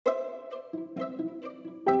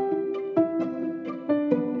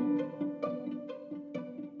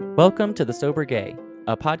Welcome to The Sober Gay,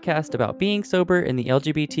 a podcast about being sober in the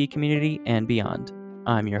LGBT community and beyond.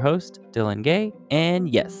 I'm your host, Dylan Gay, and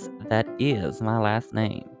yes, that is my last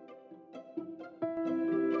name.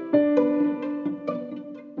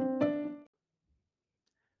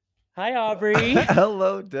 Hi, Aubrey.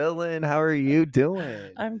 Hello, Dylan. How are you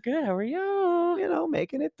doing? I'm good. How are you? You know,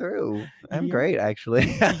 making it through. I'm Yeah. great, actually.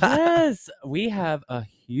 Yes, we have a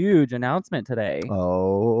huge announcement today.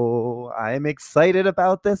 Oh, I'm excited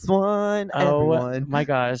about this one, everyone. My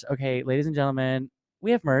gosh. Okay, ladies and gentlemen, we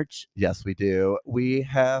have merch. Yes, we do. We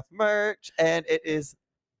have merch, and it is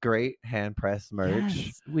great hand press merch.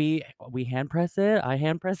 Yes, we hand press it. I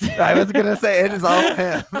hand press it. I was gonna say it is all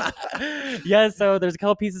him. Yes, so there's a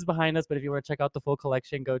couple pieces behind us, but if you want to check out the full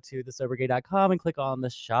collection, go to thesobergay.com and click on the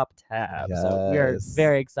shop tab. So we are Yes.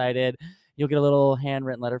 very excited. You'll get a little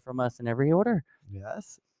handwritten letter from us in every order.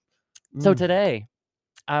 Yes. So today,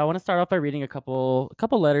 I want to start off by reading a couple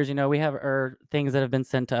letters. You know, we have things that have been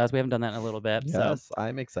sent to us. We haven't done that in a little bit. Yes, So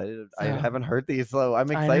I'm excited. I So- haven't heard these, so I'm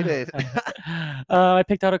I know. excited. I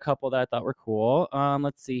picked out a couple that I thought were cool.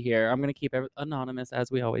 Let's see here. I'm going to keep it anonymous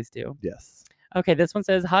as we always do. Yes. Okay, this one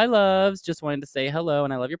says, "Hi, loves. Just wanted to say hello,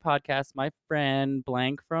 and I love your podcast. My friend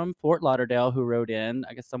Blank from Fort Lauderdale, who wrote in,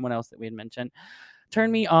 I guess someone else that we had mentioned,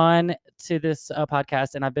 turned me on to this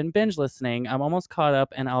podcast, and I've been binge listening. I'm almost caught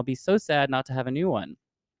up, and I'll be so sad not to have a new one.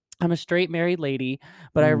 I'm a straight married lady,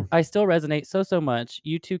 but I still resonate so much.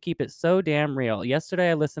 You two keep it so damn real.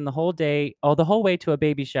 Yesterday, I listened the whole way to a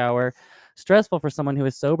baby shower. Stressful for someone who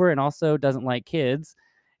is sober and also doesn't like kids.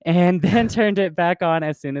 And then turned it back on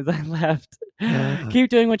as soon as I left. Keep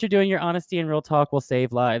doing what you're doing. Your honesty and real talk will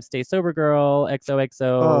save lives. Stay sober, girl.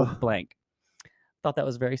 XOXO blank." Thought that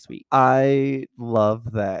was very sweet. I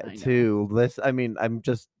love that I know. too. I'm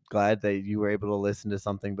just glad that you were able to listen to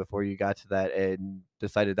something before you got to that and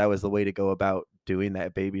decided that was the way to go about doing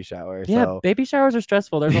that baby shower. Yeah, So baby showers are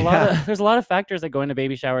stressful. There's Yeah. there's a lot of factors that go into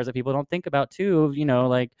baby showers that people don't think about too. You know,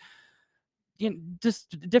 like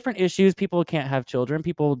just different issues. People can't have children.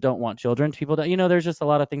 People don't want children. People don't. You know, there's just a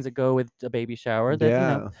lot of things that go with a baby shower that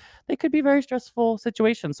yeah. they could be very stressful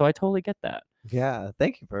situations. So I totally get that. Yeah.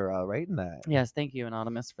 Thank you for writing that. Yes, thank you,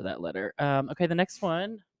 Anonymous, for that letter. Okay, the next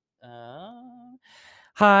one.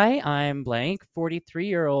 Hi, I'm blank,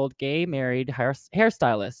 43-year-old gay married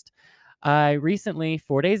hairstylist. I recently,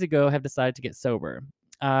 4 days ago, have decided to get sober.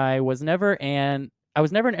 I was never an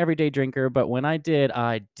everyday drinker, but when I did,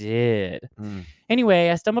 I did. Anyway,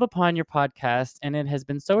 I stumbled upon your podcast, and it has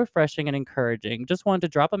been so refreshing and encouraging. Just wanted to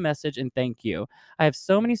drop a message and thank you. I have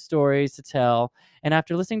so many stories to tell, and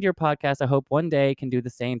after listening to your podcast, I hope one day can do the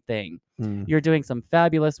same thing. You're doing some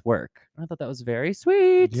fabulous work. I thought that was very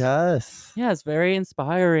sweet. Yes. Yeah, it's very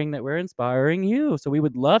inspiring that we're inspiring you. So we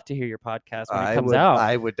would love to hear your podcast when it comes out.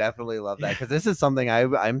 I would definitely love that because this is something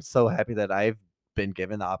I'm so happy that I've been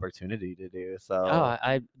given the opportunity to do. So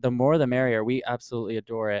The more the merrier. We absolutely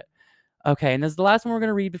adore it. Okay, and this is the last one we're going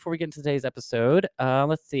to read before we get into today's episode.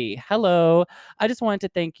 Let's see. Hello. I just wanted to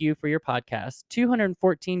thank you for your podcast.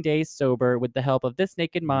 214 days sober with the help of This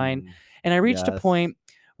Naked Mind. And I reached a point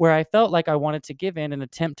where I felt like I wanted to give in and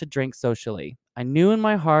attempt to drink socially. I knew in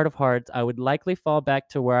my heart of hearts I would likely fall back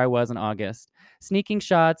to where I was in August, sneaking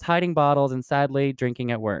shots, hiding bottles, and sadly drinking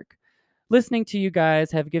at work. Listening to you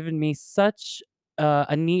guys have given me such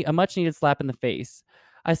a much needed slap in the face.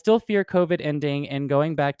 I still fear COVID ending and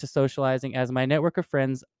going back to socializing as my network of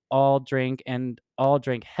friends all drink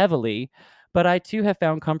heavily. But I too have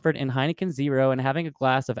found comfort in Heineken Zero and having a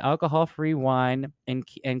glass of alcohol-free wine and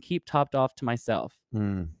keep topped off to myself.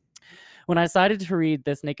 When I decided to read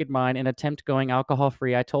This Naked Mind and attempt going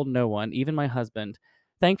alcohol-free, I told no one, even my husband.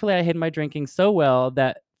 Thankfully, I hid my drinking so well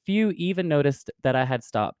that few even noticed that I had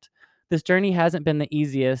stopped. This journey hasn't been the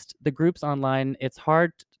easiest. The groups online, it's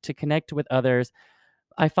hard to connect with others.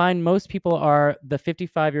 I find most people are the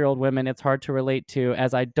 55-year-old women it's hard to relate to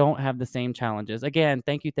as I don't have the same challenges. Again,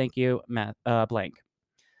 thank you, Matt, blank.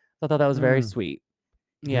 I thought that was very sweet.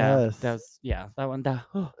 Yeah, Yes. that one.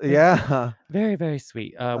 Yeah. Very, very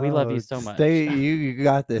sweet. We love you so much. You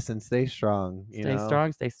got this and stay strong. Stay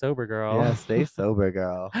strong, stay sober, girl. Yeah, stay sober,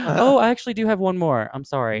 girl. Oh, I actually do have one more. I'm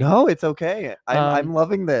sorry. No, it's okay. I'm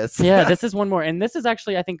loving this. Yeah, this is one more. And this is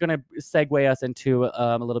actually, I think, going to segue us into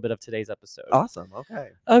a little bit of today's episode. Awesome. Okay.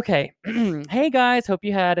 Okay. Hey, guys. Hope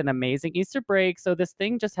you had an amazing Easter break. So this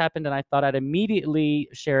thing just happened, and I thought I'd immediately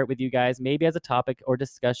share it with you guys, maybe as a topic or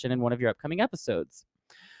discussion in one of your upcoming episodes.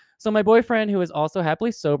 So my boyfriend, who is also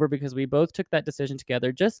happily sober because we both took that decision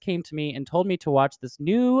together, just came to me and told me to watch this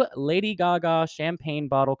new Lady Gaga champagne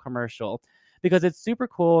bottle commercial. because it's super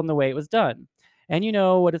cool in the way it was done. And you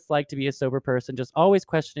know what it's like to be a sober person, just always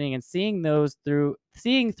questioning and seeing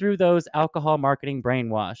through those alcohol marketing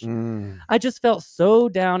brainwash. Mm. I just felt so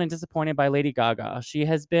down and disappointed by Lady Gaga. She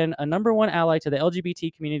has been a number one ally to the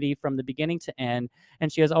LGBT community from the beginning to end,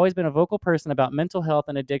 and she has always been a vocal person about mental health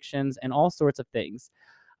and addictions and all sorts of things.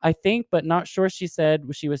 I think, but not sure, she said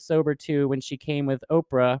she was sober too when she came with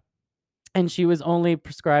Oprah, and she was only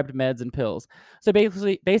prescribed meds and pills. So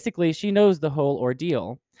basically she knows the whole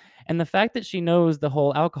ordeal. And the fact that she knows the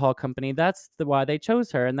whole alcohol company, why they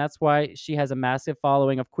chose her, and that's why she has a massive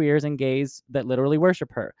following of queers and gays that literally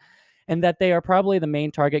worship her, and that they are probably the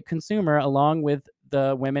main target consumer along with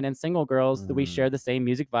the women and single girls that we Mm. share the same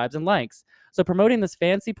music vibes and likes. So promoting this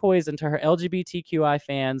fancy poison to her LGBTQI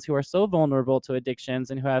fans who are so vulnerable to addictions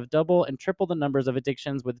and who have double and triple the numbers of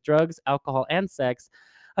addictions with drugs, alcohol, and sex,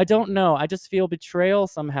 I don't know. I just feel betrayal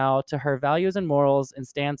somehow to her values and morals and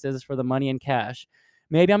stances for the money and cash.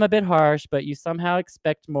 Maybe I'm a bit harsh, but you somehow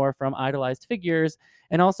expect more from idolized figures,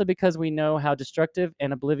 and also because we know how destructive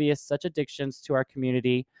and oblivious such addictions to our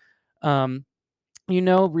community. Um,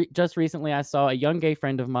 just recently I saw a young gay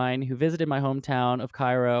friend of mine who visited my hometown of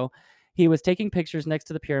Cairo. He was taking pictures next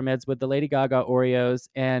to the pyramids with the Lady Gaga Oreos,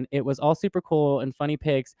 and it was all super cool and funny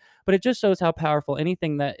pics, but it just shows how powerful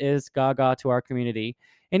anything that is Gaga to our community.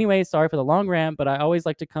 Anyway, sorry for the long rant, but I always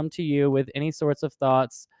like to come to you with any sorts of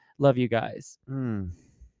thoughts. Love you guys. Mm.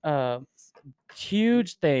 Uh,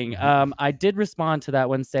 Huge thing. I did respond to that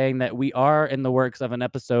one saying that we are in the works of an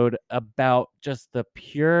episode about just the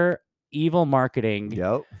pure evil marketing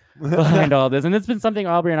Yep. behind all this. And it's been something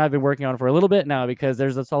Aubrey and I have been working on for a little bit now, because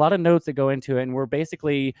there's just a lot of notes that go into it. And we're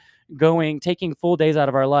basically taking full days out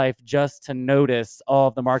of our life just to notice all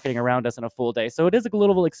of the marketing around us in a full day. So it is a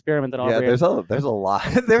little experiment that Yeah, Aubrey. there's a lot.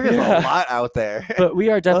 There is Yeah. a lot out there. But we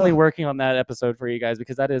are definitely working on that episode for you guys,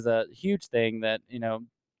 because that is a huge thing that,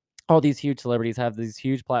 all these huge celebrities have these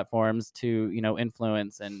huge platforms to,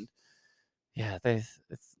 influence, and yeah,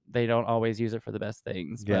 they don't always use it for the best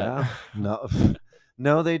things. But Yeah. No.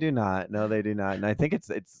 No, they do not. No, they do not. And I think it's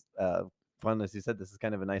fun, as you said. This is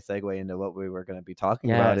kind of a nice segue into what we were going to be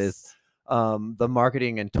talking about, is yes. the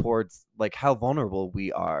marketing and towards like how vulnerable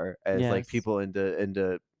we are as like Yes. people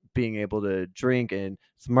into being able to drink and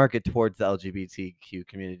market towards the LGBTQ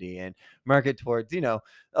community and market towards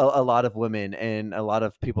a lot of women and a lot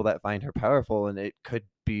of people that find her powerful, and it could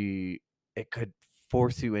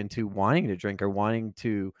force you into wanting to drink or wanting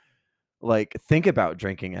to like think about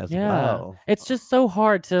drinking as Yeah. well. It's just so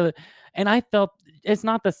hard to, and I felt it's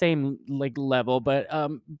not the same like level, but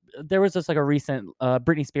there was just like a recent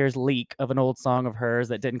Britney Spears leak of an old song of hers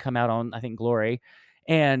that didn't come out on, I think, Glory,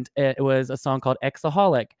 and it was a song called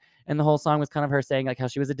Exaholic. And the whole song was kind of her saying like how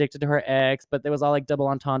she was addicted to her ex, but there was all like double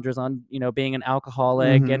entendres on, being an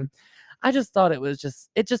alcoholic. Mhm. And I just thought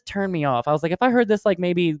it just turned me off. I was like, if I heard this like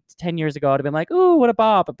maybe 10 years ago, I'd have been like, ooh, what a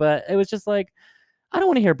bop. But it was just like, I don't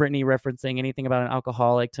want to hear Britney referencing anything about an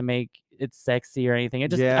alcoholic to make it sexy or anything. I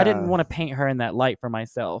didn't Yeah. want to paint her in that light for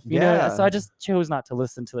myself, you know? So Yeah. I just chose not to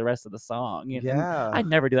listen to the rest of the song. And Yeah. I'd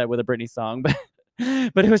never do that with a Britney song, but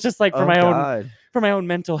it was just like Oh God. for my own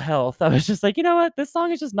mental health. I was just like, you know what? This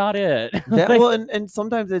song is just not it. Yeah, Like, well, and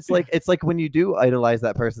sometimes it's like when you do idolize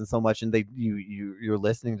that person so much, and you're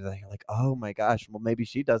listening to that, you're like, oh my gosh, well maybe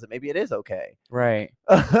she does it, maybe it is okay. right.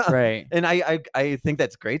 Right. And I think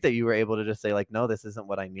that's great that you were able to just say like, no, this isn't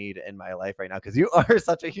what I need in my life right now, because you are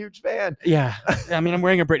such a huge fan. Yeah. I mean, I'm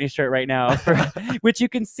wearing a Britney shirt right now, which you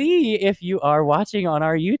can see if you are watching on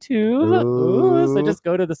our YouTube. Ooh, so Ooh. just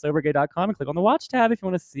go to thesobergay.com and click on the watch tab if you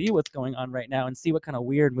want to see what's going on right now and see what kind of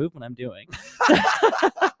weird movement I'm doing.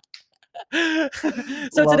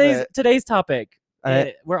 So Love it. today's topic,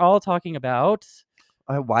 I- we're all talking about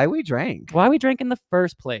why we drank. why we drank in the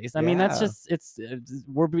first place. I mean, that's Yeah. just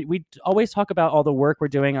we always talk about all the work we're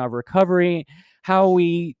doing, our recovery, how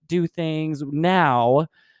we do things now,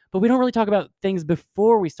 but we don't really talk about things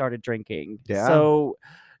before we started drinking. Yeah. So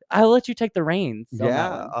I'll let you take the reins on that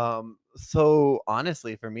Yeah. one. So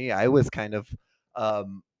honestly, for me, I was kind of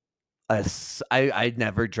I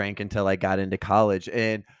never drank until I got into college,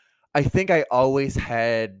 and I think I always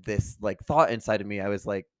had this like thought inside of me. I was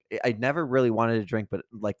like, I never really wanted to drink, but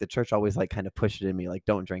like the church always like kind of pushed it in me, like,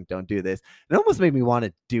 don't drink, don't do this. It almost made me want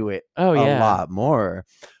to do it Oh a yeah. lot more.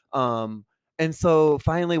 And so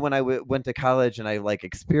finally, when I went to college and I like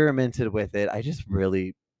experimented with it, I just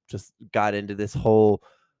really just got into this whole,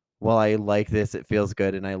 well, I like this, it feels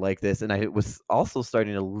good, and I like this. And I was also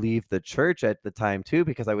starting to leave the church at the time too,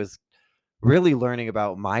 because I was really learning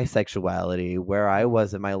about my sexuality, where I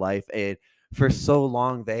was in my life. And for so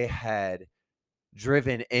long, they had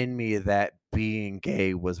driven in me that being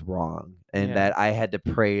gay was wrong and Yeah. that I had to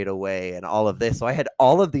pray it away and all of this. So I had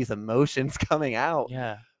all of these emotions coming out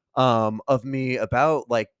Yeah. of me about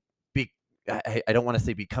like be I don't want to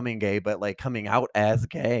say becoming gay, but like coming out as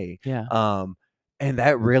gay. Yeah. And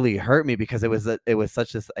that really hurt me because it was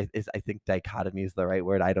such this I think dichotomy is the right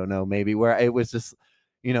word. I don't know, maybe where it was just,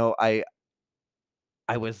 you know, I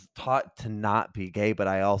was taught to not be gay, but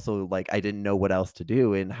I also like I didn't know what else to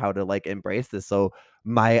do and how to like embrace this. So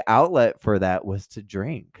my outlet for that was to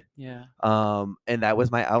drink. Yeah. And that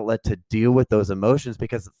was my outlet to deal with those emotions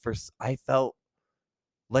because first I felt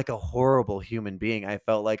like a horrible human being. I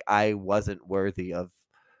felt like I wasn't worthy of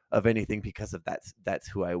anything because of that's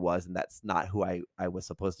who I was and that's not who I was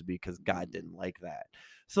supposed to be because God didn't like that.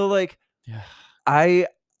 So like Yeah. I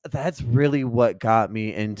that's really what got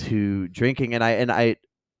me into drinking and I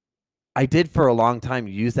did for a long time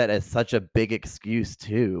use that as such a big excuse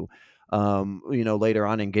too. You know, later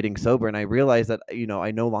on in getting sober and I realized that you know, I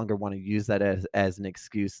no longer want to use that as an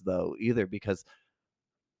excuse though either because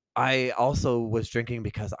I also was drinking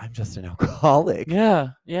because I'm just an alcoholic. Yeah.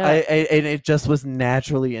 Yeah. And it just was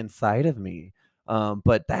naturally inside of me.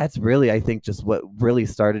 But that's really, I think, just what really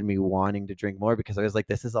started me wanting to drink more because I was like,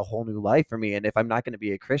 this is a whole new life for me. And if I'm not going to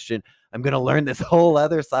be a Christian, I'm going to learn this whole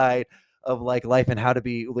other side of like life and how to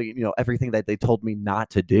be, like, you know, everything that they told me not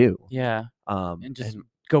to do. Yeah. And just And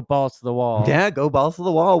go balls to the wall. yeah, go balls to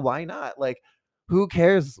the wall. Why not? Like, who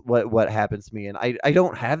cares what happens to me? And I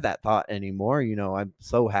don't have that thought anymore. You know, I'm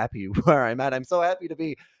so happy where I'm at. I'm so happy to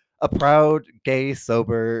be a proud, gay,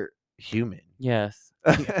 sober human. Yes.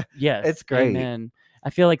 Yes. It's great. Amen. I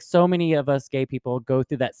feel like so many of us gay people go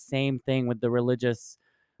through that same thing with the religious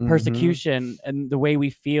Mhm. persecution and the way we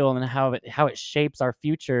feel and how it shapes our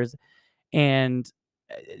futures. And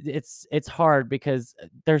it's hard because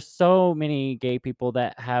there's so many gay people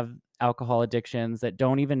that have alcohol addictions that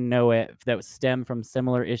don't even know it that stem from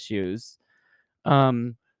similar issues.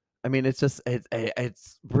 Um, I mean, it's just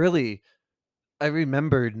it's really I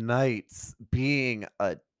remember nights being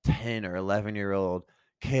a 10 or 11-year-old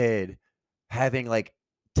kid having like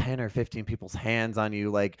 10 or 15 people's hands on you,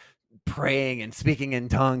 like praying and speaking in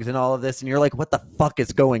tongues and all of this. And you're like, what the fuck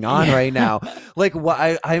is going on yeah. right now? Like, what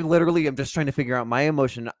I literally am just trying to figure out my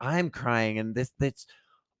emotion. I'm crying and this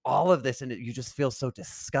all of this and you just feel so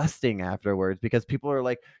disgusting afterwards because people are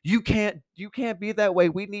like you can't be that way,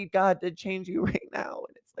 we need God to change you right now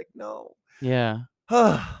and it's like no. Yeah.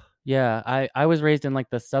 Yeah, I was raised in,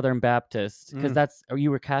 like, the Southern Baptist, because Mm. that's oh,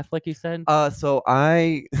 you were Catholic, you said? So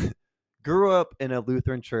I grew up in a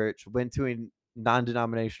Lutheran church, went to a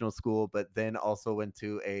non-denominational school, but then also went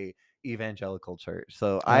to a evangelical church.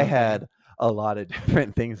 So I Okay. had a lot of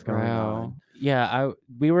different things going Wow. on. Yeah,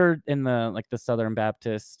 we were in the, like, the Southern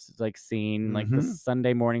Baptist, like, scene, like, the Mhm.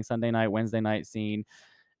 Sunday morning, Sunday night, Wednesday night scene.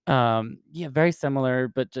 Yeah, very similar,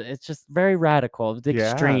 but it's just very radical, it's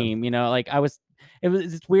Yeah. extreme, like,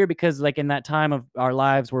 it's weird because, like, in that time of our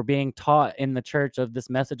lives, we're being taught in the church of this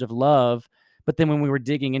message of love, but then when we were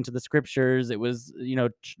digging into the scriptures, it was,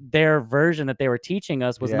 their version that they were teaching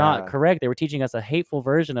us was not Yeah. correct. They were teaching us a hateful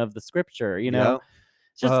version of the scripture, you know? Yep.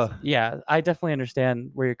 It's just yeah, I definitely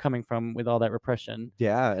understand where you're coming from with all that repression.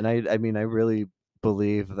 Yeah, and I mean, I really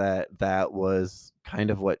believe that that was kind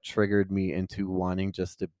of what triggered me into wanting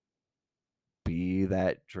just to be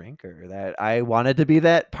that drinker, that I wanted to be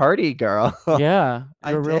that party girl. Yeah,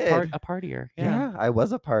 I you're did. a partier, yeah. Yeah, I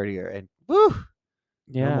was a partier and woo,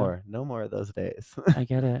 Yeah, no more of those days. I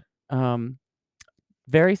get it.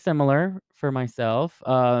 Very similar for myself.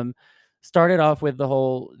 Started off with the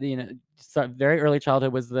whole, very early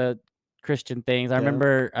childhood was the Christian things. Yeah. I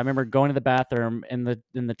remember going to the bathroom in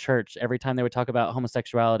the church every time they would talk about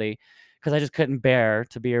homosexuality because I just couldn't bear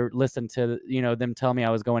to be or listen to them tell me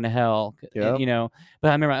I was going to hell. And, Yep. but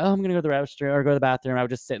I remember, oh, I'm gonna go to the restroom or go to the bathroom. I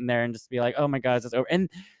would just sit in there and just be like, oh my god, it's over. And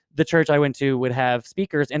the church I went to would have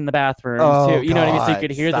speakers in the bathrooms too. Oh You know what I mean? So you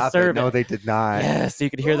could god, hear the stop it. service. No, they did not. Yes, so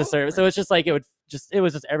you could hear the service. So it's just like it was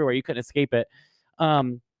just everywhere. You couldn't escape it.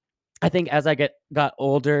 Um, I think as I got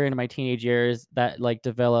older in my teenage years, that like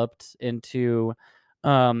developed into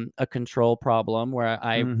a control problem where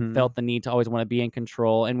I Mhm. felt the need to always want to be in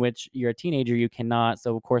control, in which you're a teenager, you cannot.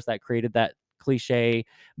 So of course that created that cliche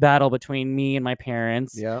battle between me and my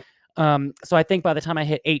parents. Yep. So I think by the time I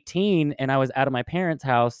hit 18 and I was out of my parents'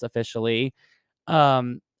 house officially,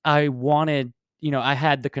 I wanted, I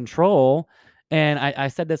had the control, and I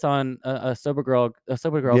said this on a Sober Girls Yeah.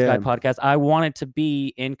 Guide podcast. I wanted to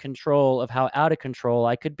be in control of how out of control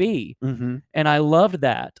I could be, Mhm. and I loved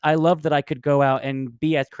that. I loved that I could go out and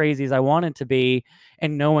be as crazy as I wanted to be,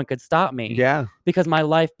 and no one could stop me Yeah. because my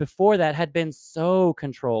life before that had been so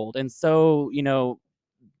controlled and so,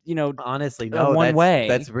 Honestly, no, one way.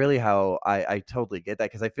 that's really how I totally get that,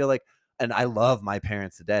 because I feel like, and I love my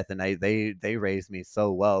parents to death, and they raised me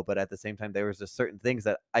so well, but at the same time there was just certain things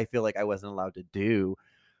that I feel like I wasn't allowed to do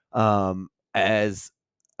as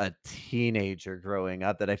a teenager growing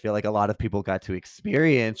up, that I feel like a lot of people got to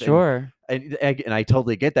experience. and Sure. and I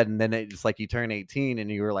totally get that. And then it's like you turn 18 and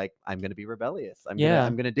you were like, I'm gonna be rebellious. Yeah.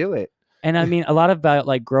 I'm gonna do it. And I mean, a lot about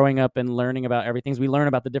like growing up and learning about everything is we learn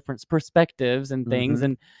about the different perspectives and things. Mhm.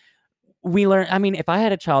 And we learn, I mean, if I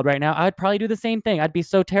had a child right now, I'd probably do the same thing. I'd be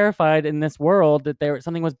so terrified in this world that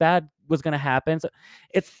something was bad was going to happen. So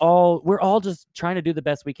we're all just trying to do the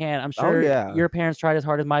best we can. I'm Oh sure yeah. your parents tried as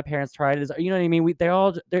hard as my parents tried. You know what I mean?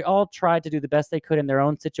 They all tried to do the best they could in their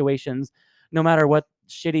own situations, no matter what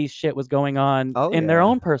shitty shit was going on Oh in their yeah.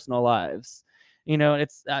 own personal lives.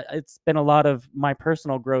 It's been a lot of my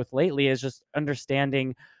personal growth lately is just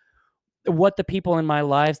understanding what the people in my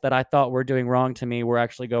lives that I thought were doing wrong to me were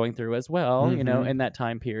actually going through as well, Mhm. in that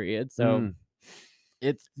time period. So Mm.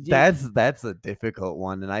 it's That's a difficult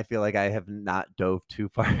one, and I feel like I have not dove too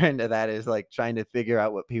far into that. Is like trying to figure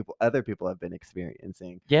out what other people have been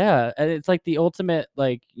experiencing. yeah, and it's like the ultimate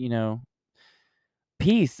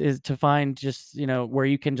peace is to find just, where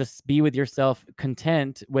you can just be with yourself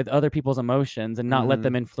content with other people's emotions and not let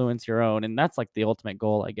them Mhm. influence your own. And that's like the ultimate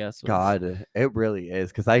goal, I guess, was God, it really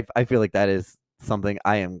is, because I feel like that is something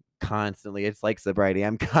I am constantly. It's like sobriety.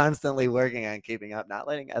 I'm constantly working on keeping up, not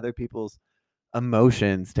letting other people's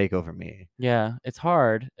emotions take over me. yeah, it's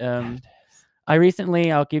hard. God, it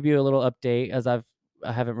is. I'll give you a little update as I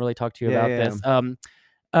haven't really talked to you Yeah, about yeah. this.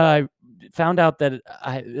 I found out that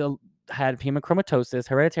I had hemochromatosis,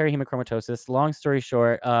 hereditary hemochromatosis. Long story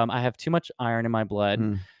short, I have too much iron in my blood.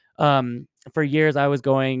 Mm. For years, I was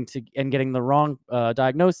going to and getting the wrong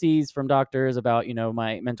diagnoses from doctors about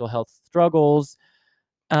my mental health struggles.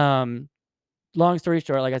 Um, Long story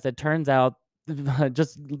short, like I said, turns out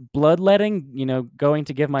just bloodletting, going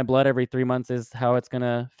to give my blood every 3 months is how it's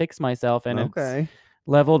gonna fix myself, and it's Okay.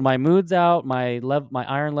 leveled my moods out. My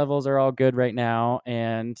iron levels are all good right now,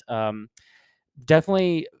 and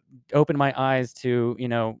definitely opened my eyes to,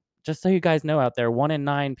 just so you guys know out there, 1 in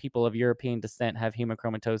 9 people of European descent have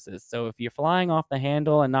hemochromatosis. So if you're flying off the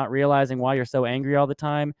handle and not realizing why you're so angry all the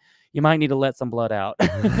time, you might need to let some blood out.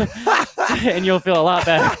 And you'll feel a lot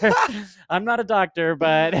better. I'm not a doctor,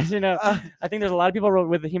 but I think there's a lot of people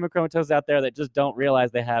with the hemochromatosis out there that just don't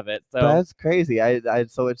realize they have it. So That's crazy.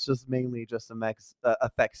 So it's just mainly just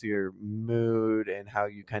affects your mood and how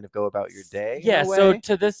you kind of go about your day in yeah. a So way.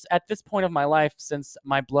 at this point of my life, since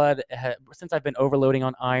since I've been overloading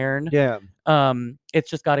on iron, Yeah. it's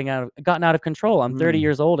just gotten out of control. I'm 30 Mm.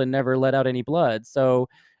 years old and never let out any blood. So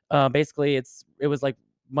basically, it was like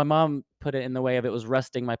my mom put it in the way of it was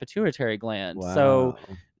rusting my pituitary gland. So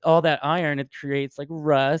Wow. all that iron, it creates like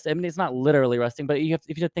rust. I mean, it's not literally rusting, but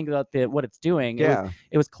if you think about what it's doing, Yeah.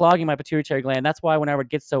 it was clogging my pituitary gland. That's why when I would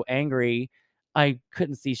get so angry, I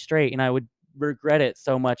couldn't see straight, and I would regret it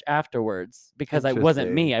so much afterwards because I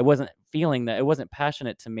wasn't me. Interesting. I wasn't feeling that. It wasn't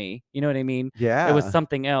passionate to me. You know what I mean? It was Yeah.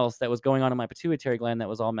 something else that was going on in my pituitary gland that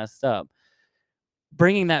was all messed up.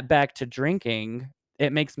 Bringing that back to drinking,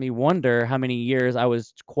 it makes me wonder how many years I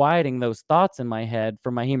was quieting those thoughts in my head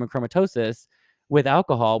from my hemochromatosis with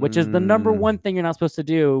alcohol, which is the number one Mm. thing you're not supposed to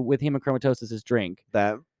do with hemochromatosis is drink.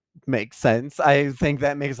 That makes sense. I think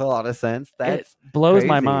that makes a lot of sense. It That's blows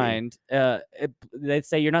my crazy. mind. They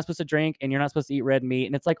say you're not supposed to drink and you're not supposed to eat red meat,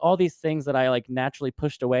 and it's like all these things that I like naturally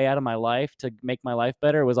pushed away out of my life to make my life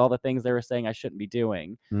better was all the things they were saying I shouldn't be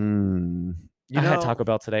doing. Mm. I had Taco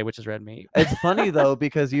Bell today, which is red meat. It's funny though,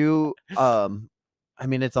 because I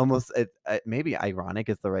mean, it's almost maybe ironic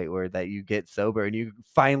is the right word, that you get sober and you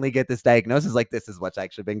finally get this diagnosis, like this is what's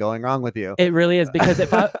actually been going wrong with you. It really is, because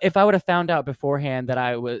if I would have found out beforehand that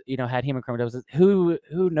I was had hemochromatosis, who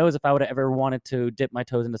knows if I would have ever wanted to dip my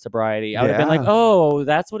toes into sobriety? I would have been like, Yeah. oh,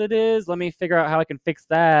 that's what it is. Let me figure out how I can fix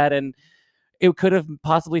that, and it could have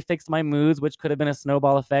possibly fixed my moods, which could have been a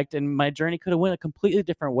snowball effect, and my journey could have went a completely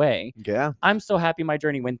different way. Yeah. I'm so happy my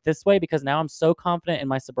journey went this way because now I'm so confident in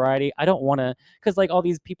my sobriety. I don't want to, because like all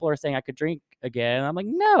these people are saying I could drink again. I'm like,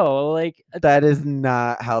 no, like That is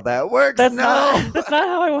not how that works. that's No. that's not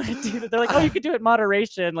how I want to do it. They're like, oh, you could do it in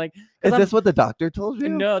moderation, like Is because this what the doctor told you?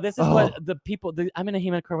 no, this is Oh, what the people. I'm in a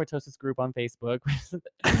hemochromatosis group on Facebook,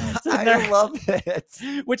 so I love it.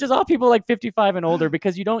 which is all people like 55 and older,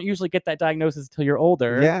 because you don't usually get that diagnosis until you're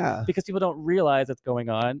older, Yeah. because people don't realize what's going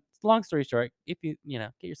on. Long story short, if you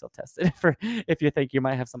get yourself tested for if you think you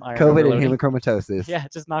might have some iron COVID and overloading, hemochromatosis. yeah,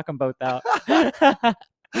 just knock them both out.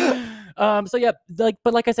 So yeah,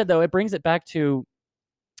 but like I said though, it brings it back to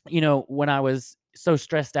when I was so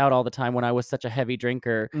stressed out all the time when I was such a heavy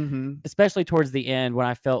drinker, Mm-hmm. especially towards the end when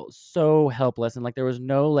I felt so helpless and like there was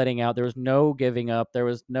no letting out, there was no giving up, there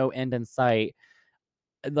was no end in sight.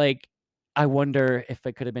 Like, I wonder if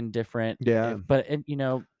it could have been different. Yeah. But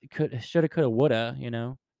it, shoulda, coulda, woulda.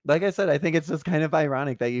 Like I said, I think it's just kind of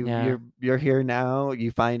ironic that Yeah. you're here now.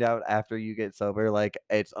 You find out after you get sober. Like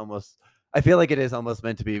it's almost. I feel like it is almost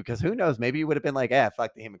meant to be because who knows? Maybe you would have been like,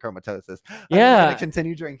 fuck the hemochromatosis. I'm Yeah. gonna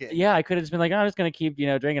continue drinking. Yeah, I could have just been like, I'm just gonna keep,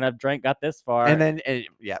 drinking. I've got this far. And then,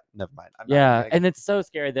 yeah, never mind. I'm not Yeah, even gonna and it's so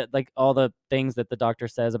scary that like all the things that the doctor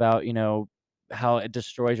says about, how it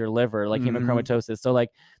destroys your liver, like Mhm. hemochromatosis. So like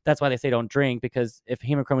that's why they say don't drink, because if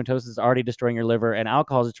hemochromatosis is already destroying your liver and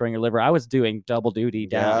alcohol is destroying your liver, I was doing double duty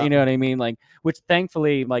down. Yeah. You know what I mean? Like, which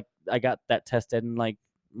thankfully, like I got that tested and like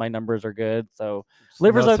my numbers are good. So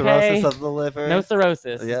liver's no okay. cirrhosis of the liver. No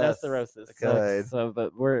cirrhosis. No Yes, cirrhosis. good. So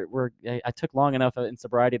but I took long enough in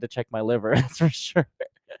sobriety to check my liver. That's for sure.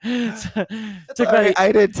 So, took about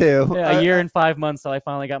I did too. a year and 5 months till I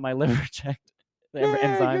finally got my liver checked. The enzymes.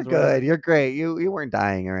 You're whatever. good. You're great. You weren't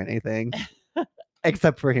dying or anything,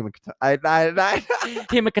 except for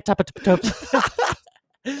Hemochromatosis.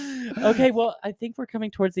 Okay, well, I think we're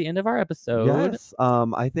coming towards the end of our episode. Yes.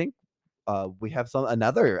 I think we have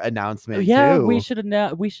another announcement. Yeah, too. we should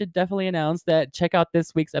definitely announce that. Check out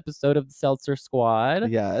this week's episode of the Seltzer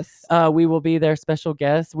Squad. Yes. We will be their special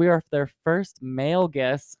guests. We are their first male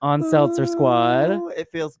guests on Seltzer Squad. Ooh, it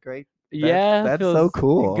feels great. That's so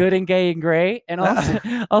cool. Good and gay and great. And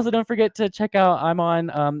also don't forget to check out. I'm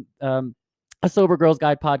on a Sober Girls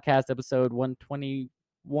Guide podcast episode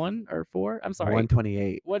 121 or 4. I'm sorry,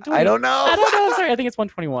 128. 120. I don't know. I'm sorry. I think it's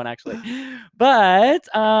 121 actually. But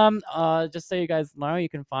just so you guys know, you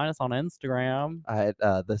can find us on Instagram At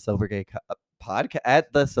the Sober Gay podcast.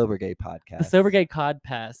 At the Sober Gay podcast. the Sober Gay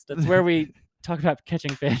Codcast. That's where we talk about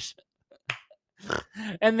catching fish.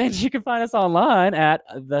 And then you can find us online at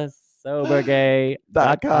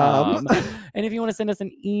thesobergay.com. And if you want to send us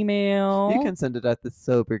an email, you can send it at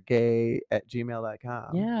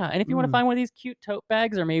thesobergay@gmail.com. Yeah. And if you want to find one of these cute tote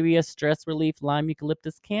bags or maybe a stress relief lime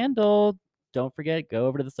eucalyptus candle, don't forget, go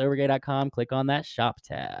over to thesobergay.com, click on that shop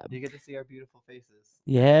tab. You get to see our beautiful faces.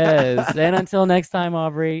 Yes. And until next time,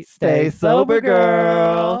 Aubrey, Stay sober,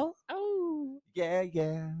 girl. Oh.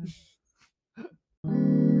 Yeah.